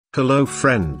Hello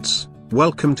friends,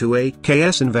 welcome to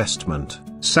AKS Investment,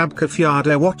 Sabka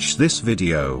Fiada. Watch this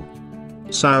video.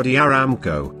 Saudi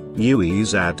Aramco,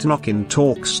 UAE's ADNOC in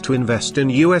talks to invest in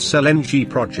US LNG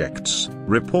projects.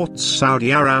 Reports Saudi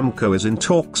Aramco is in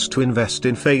talks to invest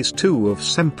in Phase 2 of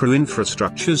Sempra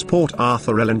Infrastructure's Port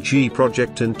Arthur LNG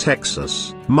project in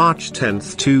Texas. March 10,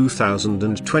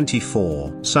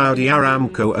 2024. Saudi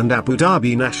Aramco and Abu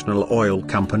Dhabi National Oil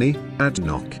Company,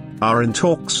 ADNOC, are in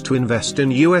talks to invest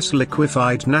in US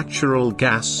liquefied natural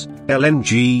gas,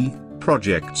 LNG,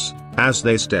 projects, as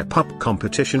they step up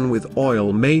competition with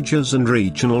oil majors and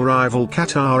regional rival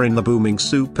Qatar in the booming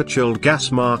super-chilled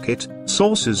gas market.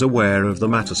 Sources aware of the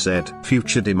matter said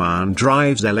future demand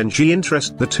drives LNG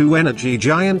interest. The two energy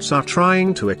giants are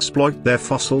trying to exploit their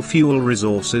fossil fuel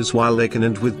resources while they can,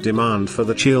 and with demand for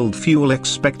the chilled fuel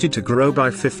expected to grow by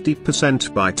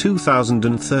 50% by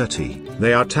 2030,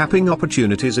 they are tapping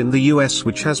opportunities in the US,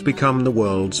 which has become the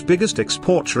world's biggest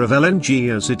exporter of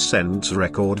LNG as it sends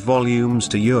record volumes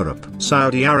to Europe.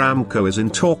 Saudi Aramco is in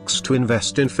talks to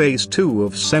invest in Phase 2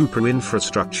 of Sempra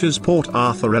Infrastructure's Port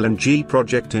Arthur LNG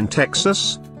project in Texas,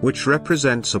 which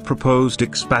represents a proposed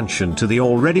expansion to the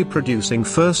already producing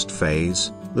first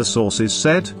phase, the sources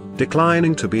said,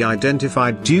 declining to be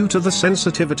identified due to the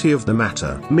sensitivity of the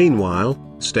matter. Meanwhile,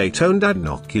 state-owned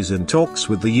ADNOC is in talks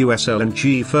with the US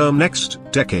LNG firm Next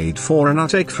Decade for an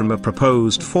outtake from a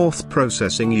proposed fourth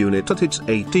processing unit at its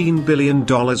 $18 billion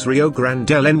Rio Grande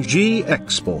LNG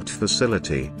export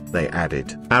facility, they added.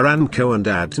 Aramco and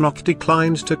ADNOC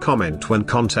declined to comment when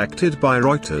contacted by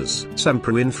Reuters.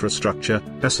 Sempra Infrastructure,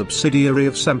 a subsidiary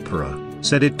of Sempra,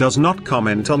 said it does not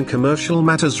comment on commercial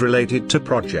matters related to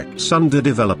projects under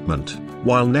development,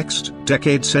 while Next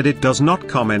Decade said it does not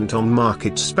comment on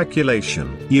market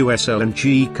speculation. US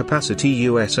LNG capacity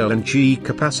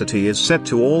is set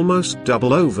to almost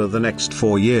double over the next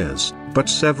 4 years, but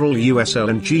several US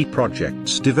LNG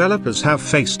projects developers have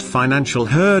faced financial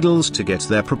hurdles to get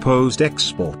their proposed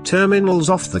export terminals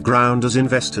off the ground as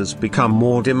investors become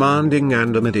more demanding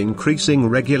and amid increasing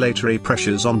regulatory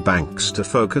pressures on banks to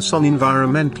focus on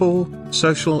environmental,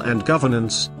 social and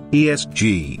governance,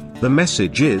 ESG. The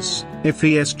message is, if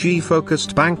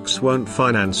ESG-focused banks won't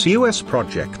finance US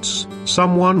projects,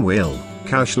 someone will.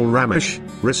 Kaushal Ramesh,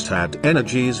 Rystad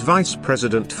Energy's vice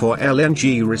president for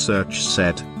LNG research,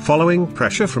 said, following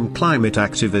pressure from climate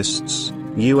activists,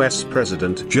 US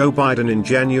President Joe Biden in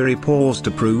January paused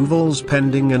approvals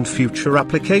pending and future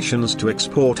applications to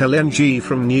export LNG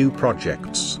from new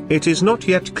projects. It is not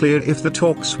yet clear if the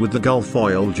talks with the Gulf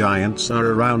oil giants are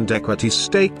around equity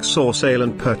stakes or sale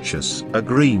and purchase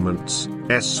agreements,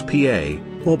 SPA,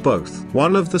 or both.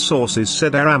 One of the sources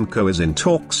said Aramco is in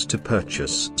talks to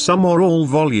purchase some or all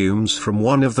volumes from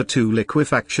one of the two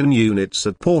liquefaction units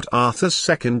at Port Arthur's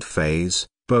second phase,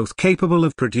 both capable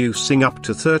of producing up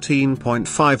to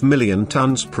 13.5 million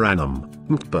tons per annum.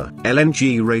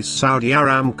 LNG race. Saudi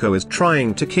Aramco is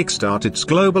trying to kickstart its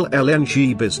global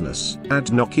LNG business.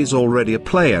 ADNOC is already a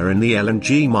player in the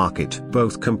LNG market.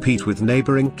 Both compete with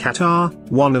neighboring Qatar,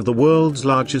 one of the world's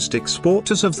largest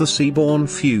exporters of the seaborne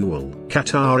fuel.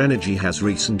 Qatar Energy has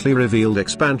recently revealed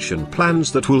expansion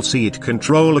plans that will see it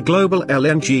control a global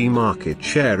LNG market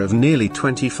share of nearly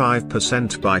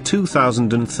 25% by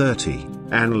 2030.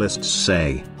 Analysts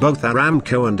say, both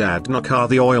Aramco and ADNOC are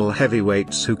the oil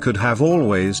heavyweights who could have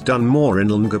always done more in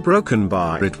longer broken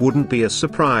bar. It wouldn't be a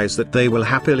surprise that they will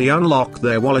happily unlock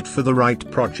their wallet for the right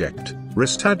project,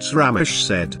 Rystad Ramesh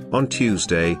said. On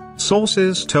Tuesday,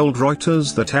 sources told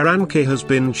Reuters that Aramco has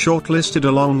been shortlisted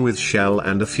along with Shell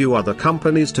and a few other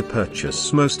companies to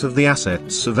purchase most of the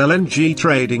assets of LNG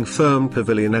trading firm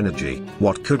Pavilion Energy,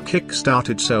 what could kickstart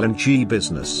its LNG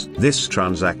business. This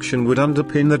transaction would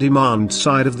underpin the demand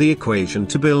side of the equation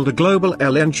to build a global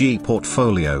LNG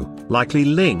portfolio, likely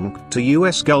linked to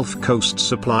US Gulf Coast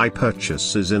supply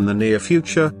purchases in the near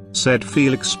future, said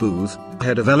Felix Booth,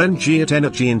 head of LNG at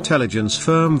energy intelligence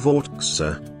firm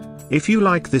Vortxa. If you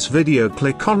like this video,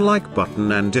 click on like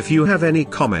button, and if you have any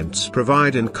comments,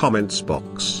 provide in comments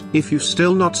box. If you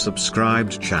still not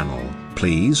subscribed channel,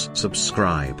 please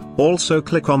subscribe. Also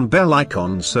click on bell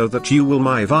icon so that you will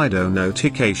my video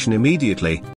notification immediately.